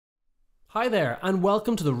Hi there and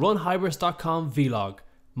welcome to the runhybris.com vlog.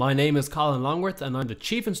 My name is Colin Longworth and I'm the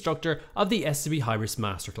Chief Instructor of the SAP Hybris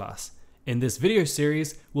Masterclass. In this video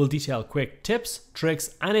series, we'll detail quick tips,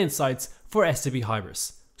 tricks and insights for SAP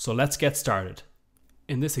Hybris. So let's get started.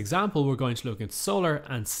 In this example, we're going to look at Solr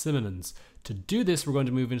and Synonyms. To do this, we're going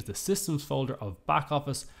to move into the Systems folder of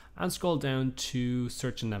Backoffice and scroll down to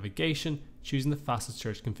Search and Navigation, choosing the fastest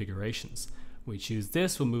search configurations. We choose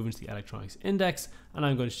this, we'll move into the electronics index, and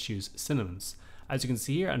I'm going to choose Synonyms. As you can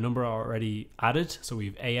see here, a number are already added. So we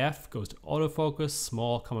have AF goes to autofocus,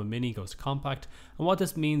 small, mini goes to compact. And what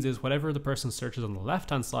this means is whatever the person searches on the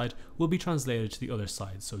left-hand side will be translated to the other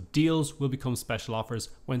side. So deals will become special offers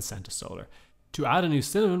when sent to Solr. To add a new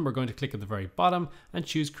synonym, we're going to click at the very bottom and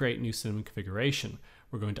choose create new synonym configuration.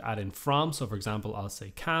 We're going to add in from, so for example, I'll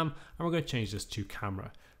say cam, and we're going to change this to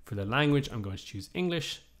camera. For the language, I'm going to choose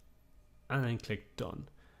English, and then click done.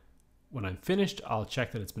 When I'm finished, I'll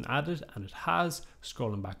check that it's been added, and it has.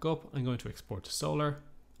 Scrolling back up, I'm going to export to Solr,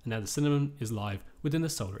 and now the synonym is live within the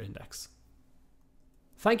Solr index.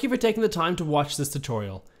 Thank you for taking the time to watch this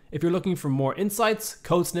tutorial. If you're looking for more insights,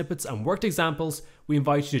 code snippets, and worked examples, we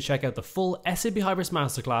invite you to check out the full SAP Hybris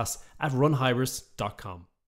Masterclass at runhybris.com.